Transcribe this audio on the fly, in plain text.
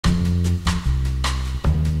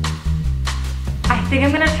think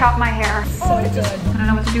I'm gonna chop my hair. So good. I don't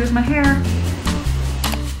know what to do with my hair.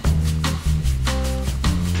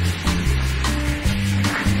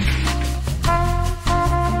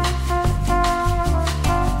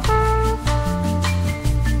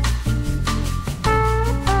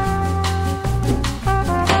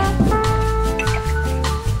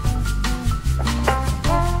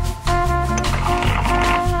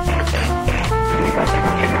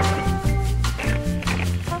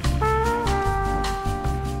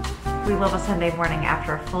 We love a Sunday morning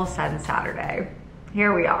after a full sun Saturday.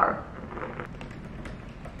 Here we are.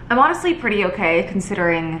 I'm honestly pretty okay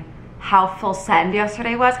considering how full send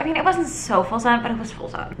yesterday was. I mean, it wasn't so full sun, but it was full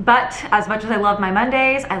sun. But as much as I love my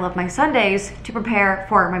Mondays, I love my Sundays to prepare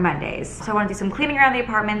for my Mondays. So I want to do some cleaning around the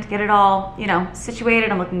apartment, get it all, you know,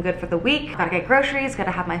 situated. I'm looking good for the week. Gotta get groceries,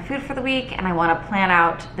 gotta have my food for the week, and I want to plan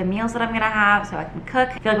out the meals that I'm gonna have so I can cook.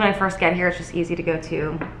 I feel like when I first get here, it's just easy to go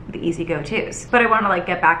to the easy go-tos. But I want to like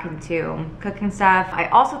get back into cooking stuff. I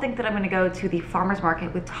also think that I'm gonna go to the farmer's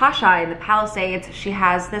market with Tasha in the Palisades. She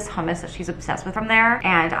has this hummus that she's obsessed with from there,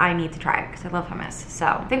 and I need to try it because I love hummus. So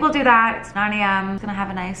I think we'll do that. It's 9 a.m. Gonna have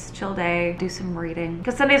a nice chill day, do some reading.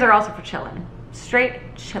 Because Sundays are also for chilling.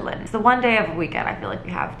 Straight chilling. It's the one day of a weekend I feel like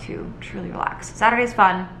we have to truly relax. Saturday's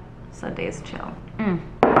fun, Sunday's chill.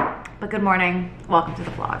 But good morning, welcome to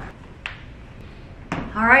the vlog.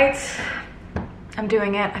 All right, I'm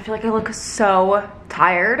doing it. I feel like I look so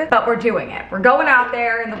tired, but we're doing it. We're going out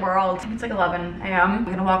there in the world. It's like 11 a.m. I'm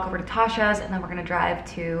gonna walk over to Tasha's and then we're gonna drive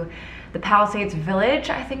to the Palisades Village,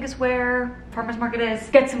 I think is where farmer's market is.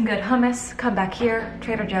 Get some good hummus, come back here,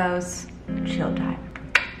 Trader Joe's, chill time.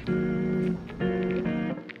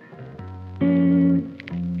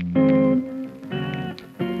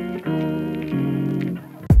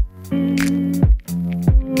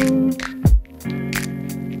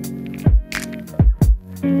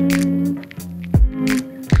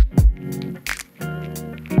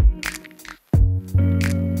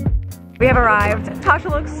 We have arrived.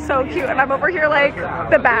 Tasha looks so cute and I'm over here like,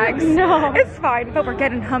 the bags. No. It's fine, but we're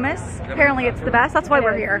getting hummus. Apparently it's the best, that's why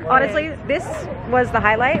we're here. Honestly, this was the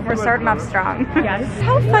highlight. We're starting off strong. Yes.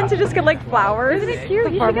 How fun to just get like flowers. Isn't it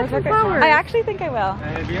cute? You should get some flowers. I actually think I will.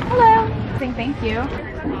 Hello. Saying thank you.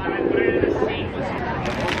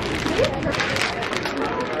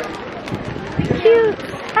 Cute.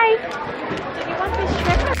 Hi. Do you want this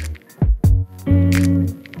trip?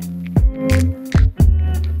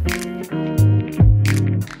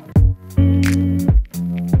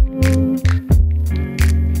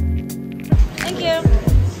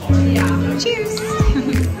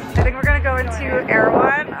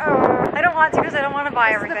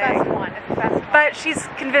 Buy everything. It's the best one. It's the best one. But she's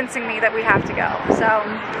convincing me that we have to go. So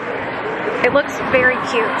it looks very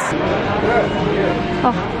cute.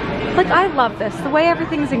 Oh, like I love this. The way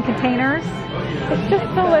everything's in containers. It's just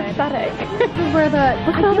so aesthetic. Where the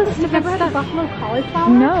look at all this different stuff. Buffalo cauliflower?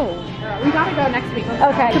 No. We gotta go next week.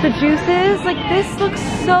 Okay. So the juices, like this looks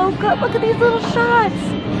so good. Look at these little shots.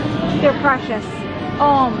 They're precious.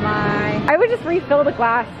 Oh my. I would just refill the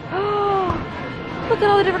glass. Oh. Look at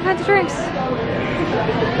all the different kinds of drinks.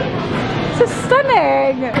 This is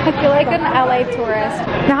stunning. I feel like an LA tourist.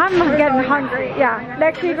 Now I'm getting hungry. Yeah,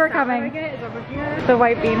 next week we're coming. The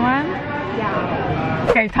white bean one? Yeah.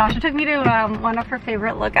 Okay, Tasha took me to one of her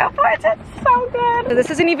favorite lookout points. It's so good. So this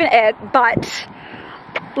isn't even it, but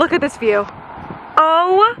look at this view.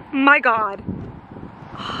 Oh my God.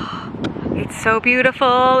 It's so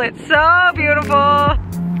beautiful. It's so beautiful.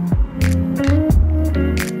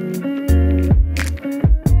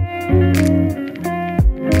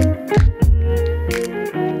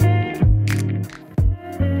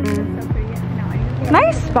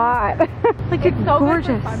 Nice spot. Like it's so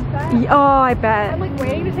gorgeous. Oh, I bet. I'm like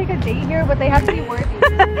waiting to take a date here, but they have to be worthy.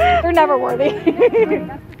 They're never worthy.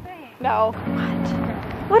 That's the thing. No.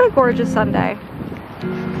 What a gorgeous Sunday.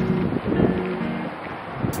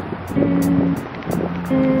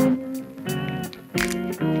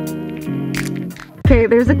 Okay,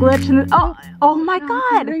 there's a glitch in the oh my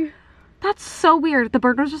God. That's so weird. The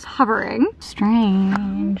bird was just hovering.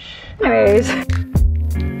 Strange. Anyways.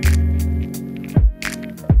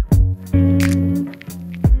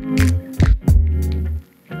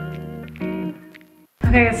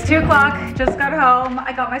 Okay, it's 2 o'clock, just got home.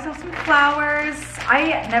 I got myself some flowers.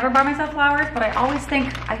 I never buy myself flowers, but I always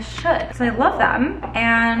think I should because I love them.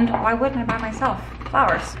 And why wouldn't I buy myself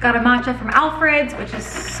flowers? Got a matcha from Alfred's, which is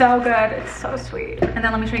so good. It's so sweet. And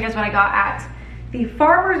then let me show you guys what I got at the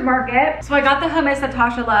farmer's market. So I got the hummus that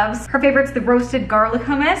Tasha loves. Her favorite's the roasted garlic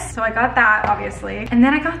hummus. So I got that, obviously. And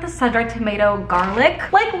then I got the sun-dried tomato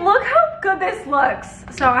garlic. Like, look how good this looks.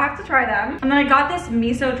 So I have to try them. And then I got this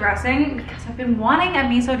miso dressing because I've been wanting a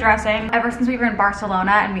miso dressing ever since we were in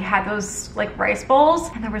Barcelona and we had those like rice bowls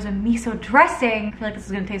and there was a miso dressing. I feel like this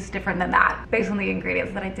is gonna taste different than that based on the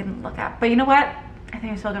ingredients that I didn't look at. But you know what? I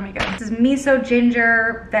think it's still gonna be good. This is miso,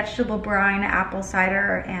 ginger, vegetable brine, apple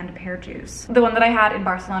cider, and pear juice. The one that I had in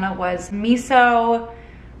Barcelona was miso,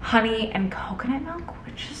 honey, and coconut milk,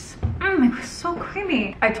 which is, it was so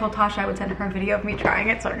creamy. I told Tasha I would send her a video of me trying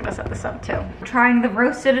it, so I'm gonna set this up too. I'm trying the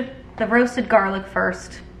roasted garlic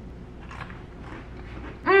first.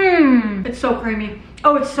 It's so creamy.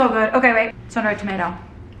 Oh, it's so good. Okay, wait, sun-dried tomato.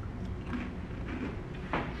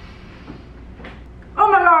 Oh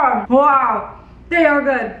my God, wow. They are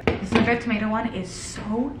good. The sun-dried tomato one is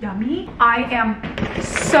so yummy. I am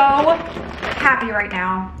so happy right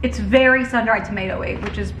now. It's very sun-dried tomato-y,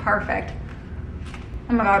 which is perfect.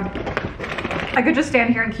 Oh my God. I could just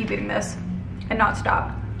stand here and keep eating this and not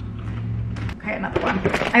stop. Okay, another one.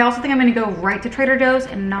 I also think I'm gonna go right to Trader Joe's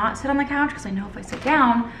and not sit on the couch because I know if I sit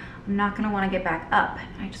down, I'm not gonna wanna get back up.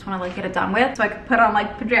 I just wanna like get it done with so I can put on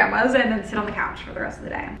like pajamas and then sit on the couch for the rest of the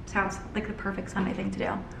day. Sounds like the perfect Sunday thing to do.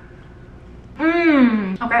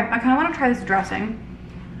 Okay, I kind of want to try this dressing.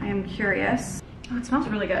 I am curious. Oh, it smells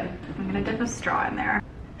really good. I'm gonna dip a straw in there.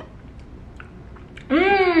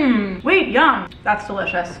 Wait, yum. That's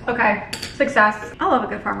delicious. Okay, success. I love a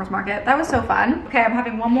good farmer's market. That was so fun. Okay, I'm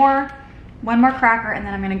having one more cracker and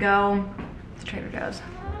then I'm gonna go to Trader Joe's.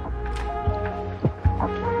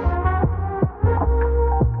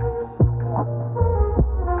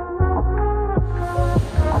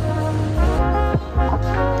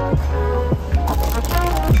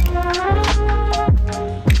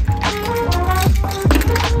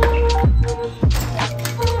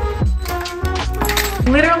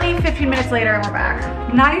 Literally 15 minutes later and we're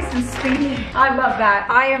back. Nice and speedy. I love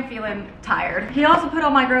that. I am feeling tired. He also put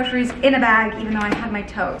all my groceries in a bag even though I had my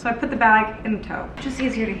tote. So I put the bag in the tote. Just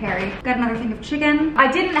easier to carry. Got another thing of chicken.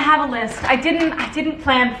 I didn't have a list. I didn't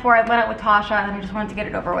plan before I went out with Tasha and I just wanted to get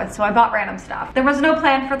it over with. So I bought random stuff. There was no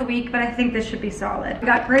plan for the week, but I think this should be solid. I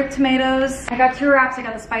got grape tomatoes. I got 2 wraps. I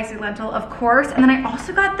got the spicy lentil, of course. And then I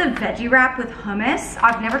also got the veggie wrap with hummus.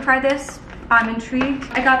 I've never tried this. I'm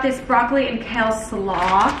intrigued. I got this broccoli and kale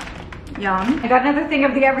slaw. Yum. I got another thing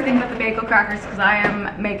of the everything but the bagel crackers because I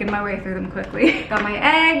am making my way through them quickly. Got my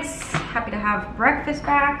eggs. Happy to have breakfast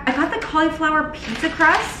back. I got the cauliflower pizza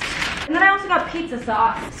crust. And then I also got pizza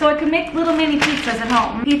sauce. So I could make little mini pizzas at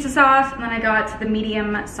home. Pizza sauce, and then I got the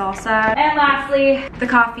medium salsa. And lastly, the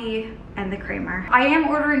coffee and the creamer. I am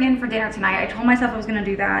ordering in for dinner tonight. I told myself I was gonna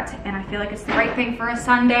do that, and I feel like it's the right thing for a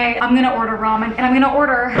Sunday. I'm gonna order ramen, and I'm gonna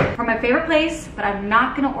order from my favorite place, but I'm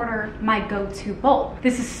not gonna order my go-to bowl.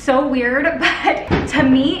 This is so weird, but to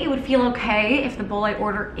me, it would feel okay if the bowl I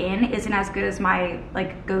order in isn't as good as my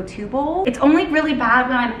like go-to bowl. It's only really bad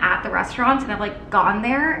when I'm at the restaurant and I've like gone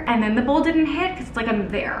there, and then the bowl didn't hit because it's like I'm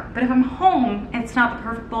there. But if I'm home and it's not the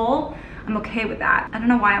perfect bowl, I'm okay with that. I don't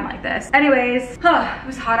know why I'm like this. Anyways, it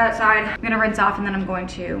was hot outside. I'm gonna rinse off and then I'm going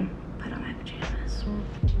to put on my pajamas.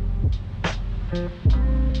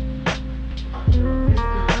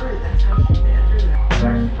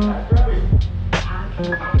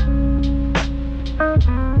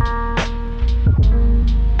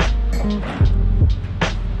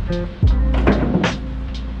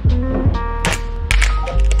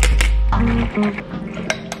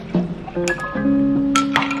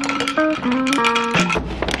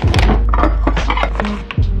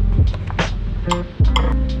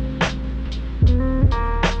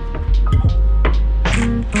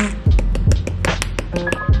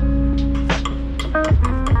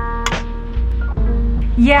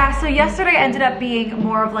 Yeah, so yesterday ended up being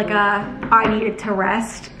more of like a I needed to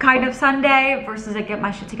rest kind of Sunday versus I get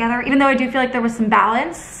my shit together. Even though I do feel like there was some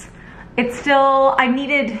balance, it's still, I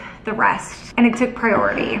needed the rest and it took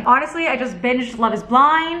priority. Honestly, I just binged Love is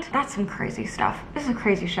Blind. That's some crazy stuff. This is a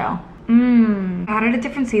crazy show. I added a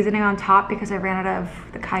different seasoning on top because I ran out of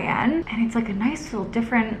the cayenne, and it's like a nice little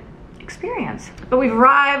different experience. But we've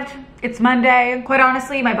arrived. It's Monday. Quite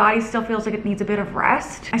honestly, my body still feels like it needs a bit of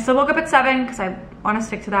rest. I still woke up at 7 because I want to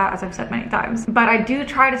stick to that, as I've said many times. But I do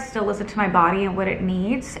try to still listen to my body and what it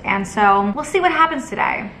needs. And so we'll see what happens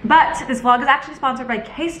today. But this vlog is actually sponsored by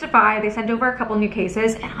Casetify. They sent over a couple new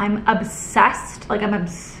cases and I'm obsessed. Like, I'm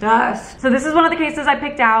obsessed. So this is one of the cases I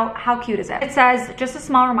picked out. How cute is it? It says, just a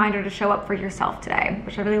small reminder to show up for yourself today,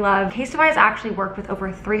 which I really love. Casetify has actually worked with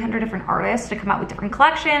over 300 different artists to come out with different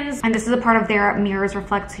collections. And this is a part of their Mirrors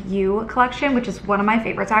Reflect You collection, which is one of my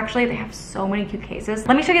favorites actually. They have so many cute cases.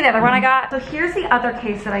 Let me show you the other one I got. So here's the other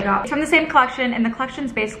case that I got. It's from the same collection, and the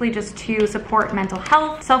collection's basically just to support mental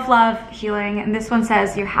health, self-love, healing. And this one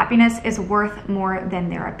says, your happiness is worth more than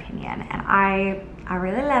their opinion. And I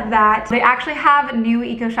really love that. They actually have new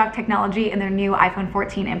EcoShock technology in their new iPhone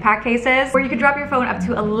 14 impact cases, where you can drop your phone up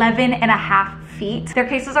to 11.5 feet. Their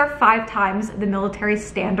cases are 5 times the military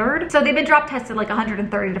standard. So they've been drop tested like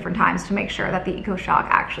 130 different times to make sure that the EcoShock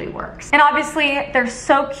actually works. And obviously they're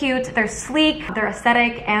so cute, they're sleek, they're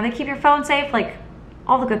aesthetic, and they keep your phone safe, like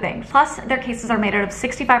all the good things. Plus, their cases are made out of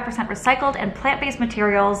 65% recycled and plant-based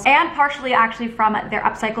materials, and partially actually from their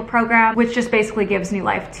upcycle program, which just basically gives new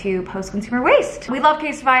life to post-consumer waste. We love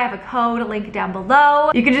Casetify. I have a code, link down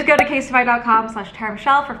below. You can just go to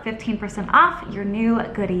casetify.com/TaraMichelle for 15% off your new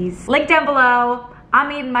goodies. Link down below.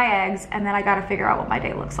 I'm eating my eggs, and then I gotta figure out what my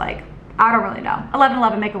day looks like. I don't really know.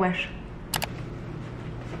 11/11, make a wish.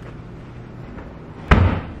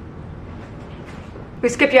 We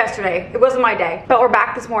skipped yesterday. It wasn't my day, but we're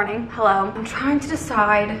back this morning. Hello. I'm trying to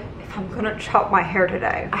decide if I'm gonna chop my hair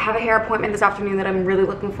today. I have a hair appointment this afternoon that I'm really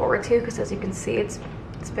looking forward to, because as you can see, it's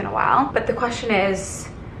been a while. But the question is,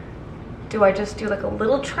 do I just do like a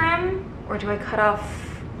little trim, or do I cut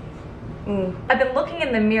off? I've been looking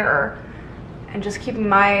in the mirror and just keeping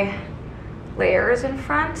my layers in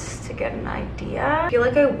front to get an idea. I feel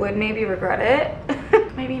like I would maybe regret it.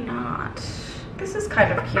 Maybe not. This is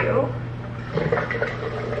kind of cute.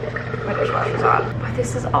 My dishwasher's on. But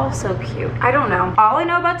this is also cute. I don't know. All I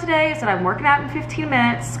know about today is that I'm working out in 15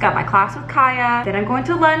 minutes, got my class with Kaya, then I'm going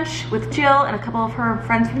to lunch with Jill and a couple of her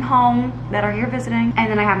friends from home that are here visiting,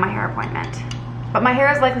 and then I have my hair appointment. But my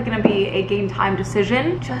hair is likely gonna be a game time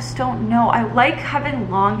decision. Just don't know. I like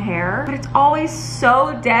having long hair, but it's always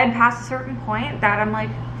so dead past a certain point that I'm like,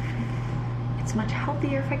 it's much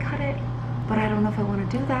healthier if I cut it. But I don't know if I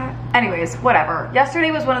want to do that. Anyways, whatever.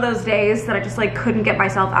 Yesterday was one of those days that I just like couldn't get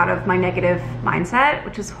myself out of my negative mindset,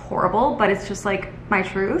 which is horrible, but it's just like my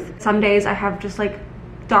truth. Some days I have just like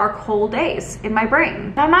dark hole days in my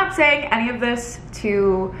brain. Now, I'm not saying any of this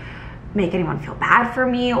to make anyone feel bad for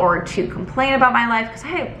me or to complain about my life, because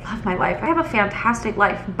I love my life. I have a fantastic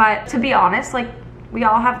life. But to be honest, like, we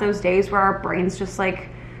all have those days where our brains just like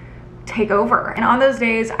take over. And on those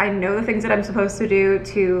days, I know the things that I'm supposed to do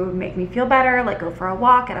to make me feel better, like go for a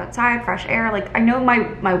walk, get outside, fresh air. Like, I know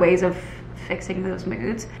my ways of fixing those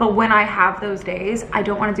moods. But when I have those days, I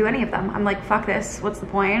don't want to do any of them. I'm like, fuck this. What's the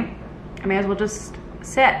point? I may as well just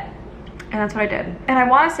sit. And that's what I did. And I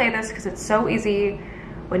want to say this because it's so easy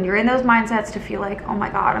when you're in those mindsets to feel like, oh my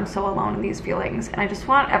God, I'm so alone in these feelings. And I just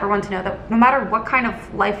want everyone to know that no matter what kind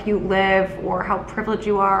of life you live or how privileged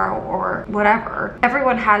you are or whatever,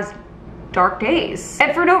 everyone has dark days,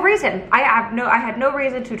 and for no reason. I had no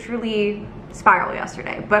reason to truly spiral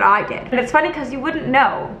yesterday, but I did. And it's funny because you wouldn't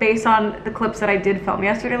know based on the clips that I did film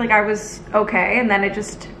yesterday. Like, I was okay, and then it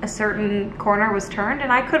just, a certain corner was turned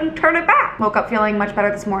and I couldn't turn it back. Woke up feeling much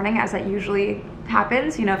better this morning, as that usually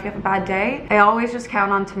happens. You know, if you have a bad day, I always just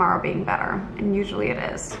count on tomorrow being better, and usually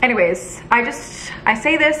it is. Anyways, I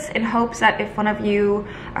say this in hopes that if one of you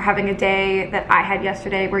are having a day that I had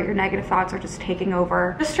yesterday where your negative thoughts are just taking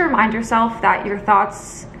over, just to remind yourself that your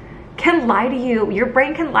thoughts can lie to you. Your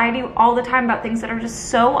brain can lie to you all the time about things that are just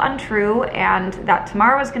so untrue, and that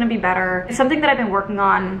tomorrow is gonna be better. It's something that I've been working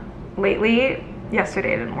on lately.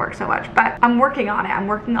 Yesterday it didn't work so much, but I'm working on it. I'm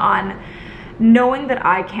working on knowing that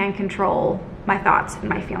I can control my thoughts and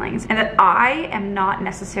my feelings, and that I am not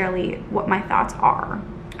necessarily what my thoughts are.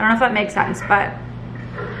 I don't know if that makes sense, but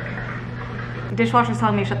the dishwasher's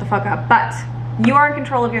telling me to shut the fuck up. But you are in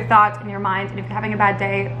control of your thoughts and your mind, and if you're having a bad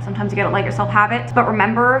day, sometimes you gotta let yourself have it. But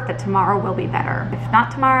remember that tomorrow will be better. If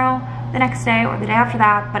not tomorrow, the next day or the day after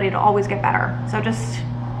that, but it'll always get better. So just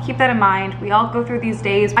keep that in mind. We all go through these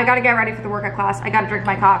days. I gotta get ready for the workout class. I gotta drink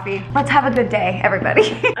my coffee. Let's have a good day,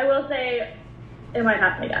 everybody. I will say, it might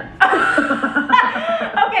happen again.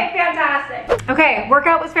 Okay, fantastic. Okay,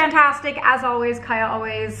 workout was fantastic. As always, Kaya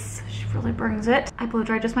always, she really brings it. I blow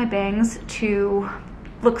dried just my bangs to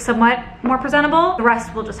look somewhat more presentable. The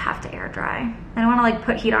rest will just have to air dry. I don't wanna like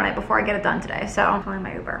put heat on it before I get it done today, so I'm calling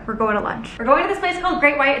my Uber. We're going to lunch. We're going to this place called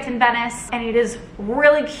Great White. It's in Venice, and it is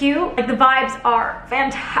really cute. Like, the vibes are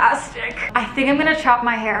fantastic. I think I'm gonna chop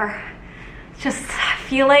my hair just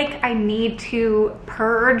feel like I need to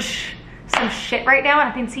purge some shit right now. And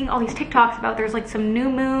I've been seeing all these TikToks about there's like some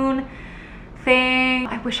new moon thing.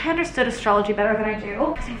 I wish I understood astrology better than I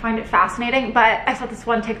do because I find it fascinating. But I saw this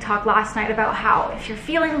one TikTok last night about how if you're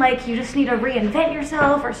feeling like you just need to reinvent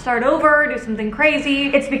yourself or start over, do something crazy,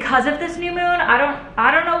 it's because of this new moon.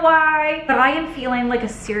 I don't know why, but I am feeling like a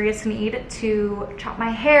serious need to chop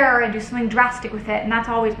my hair and do something drastic with it, and that's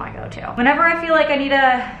always my go-to. Whenever I feel like I need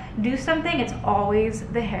to do something, it's always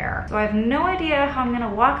the hair. So I have no idea how I'm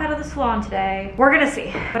gonna walk out of the salon today. We're gonna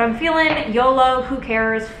see. But I'm feeling YOLO, who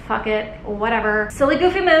cares, fuck it, whatever. Silly,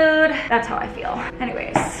 goofy mood. That's how I feel.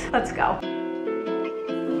 Anyways, let's go.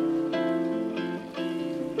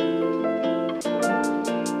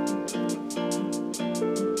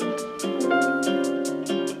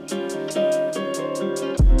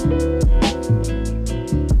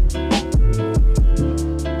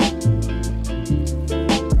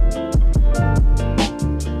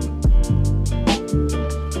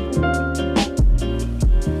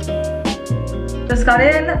 Just got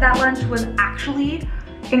in. That lunch was actually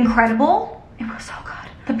incredible. It was so good.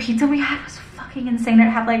 The pizza we had was fucking insane. It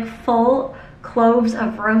had like full cloves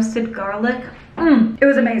of roasted garlic. It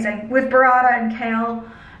was amazing with burrata and kale.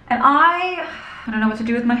 And I don't know what to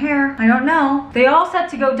do with my hair. I don't know. They all said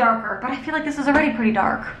to go darker, but I feel like this is already pretty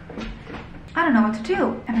dark. I don't know what to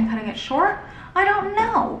do. Am I cutting it short? I don't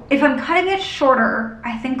know. If I'm cutting it shorter,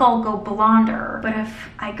 I think I'll go blonder. But if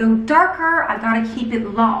I go darker, I gotta keep it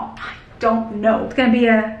long. Don't know. It's gonna be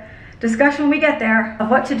a discussion when we get there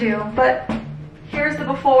of what to do, but here's the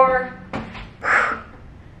before.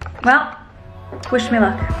 Well, wish me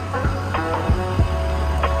luck.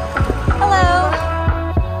 Hello.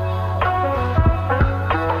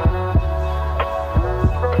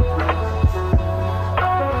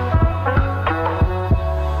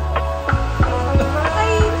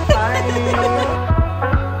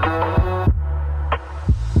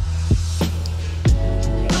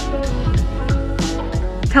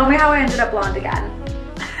 Tell me how I ended up blonde again.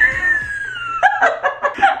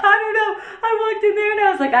 I don't know. I walked in there and I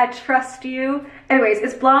was like, I trust you. Anyways,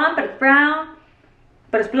 it's blonde, but it's brown,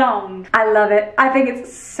 but it's blonde. I love it. I think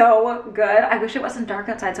it's so good. I wish it wasn't dark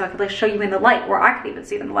outside so I could like show you in the light, or I could even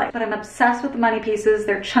see them in the light. But I'm obsessed with the money pieces.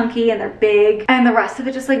 They're chunky and they're big, and the rest of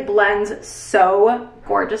it just like blends so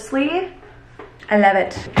gorgeously. I love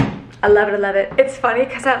it. I love it, I love it. It's funny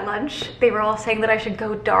because at lunch, they were all saying that I should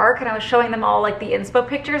go dark, and I was showing them all like the inspo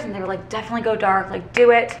pictures, and they were like, definitely go dark, like do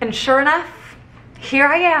it. And sure enough, here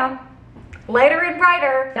I am, lighter and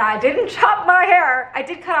brighter. I didn't chop my hair. I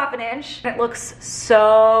did cut off an inch. It looks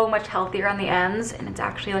so much healthier on the ends, and it's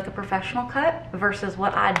actually like a professional cut versus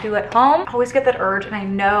what I do at home. I always get that urge, and I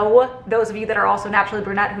know those of you that are also naturally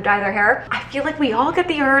brunette who dye their hair, I feel like we all get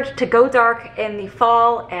the urge to go dark in the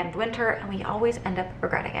fall and winter, and we always end up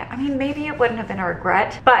regretting it. I mean, maybe it wouldn't have been a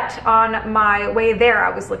regret, but on my way there,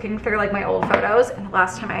 I was looking through like my old photos, and the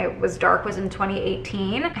last time I was dark was in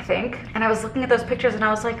 2018, I think. And I was looking at those pictures and I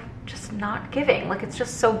was like, just not giving. Like, it's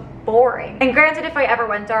just so boring. And granted, if I ever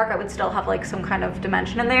went dark, I would still have like some kind of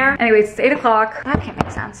dimension in there. Anyways, it's 8 o'clock. That can't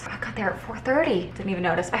make sense. I got there at 4:30. Didn't even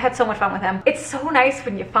notice. I had so much fun with him. It's so nice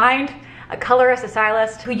when you find a colorist, a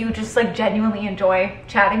stylist who you just like genuinely enjoy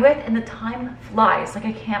chatting with, and the time flies. Like,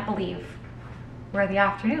 I can't believe where the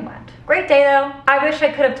afternoon went. Great day though. I wish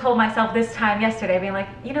I could have told myself this time yesterday, being like,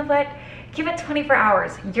 you know what? Give it 24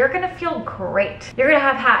 hours. You're gonna feel great. You're gonna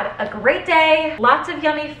have had a great day, lots of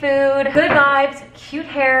yummy food, good vibes, cute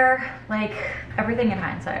hair, like everything in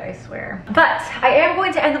hindsight, I swear. But I am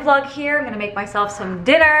going to end the vlog here. I'm gonna make myself some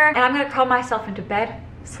dinner, and I'm gonna crawl myself into bed,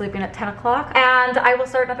 sleeping at 10 o'clock, and I will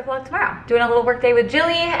start another vlog tomorrow. Doing a little work day with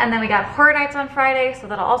Jilly, and then we got horror nights on Friday, so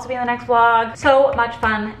that'll also be in the next vlog. So much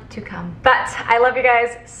fun to come. But I love you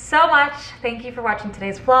guys so much. Thank you for watching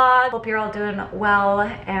today's vlog. Hope you're all doing well,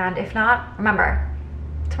 and if not, remember,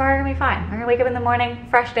 tomorrow you're gonna be fine. We're gonna wake up in the morning,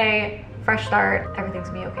 fresh day, fresh start, everything's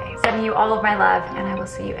gonna be okay. Sending you all of my love, and I will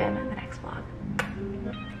see you in the next vlog.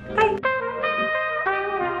 Bye.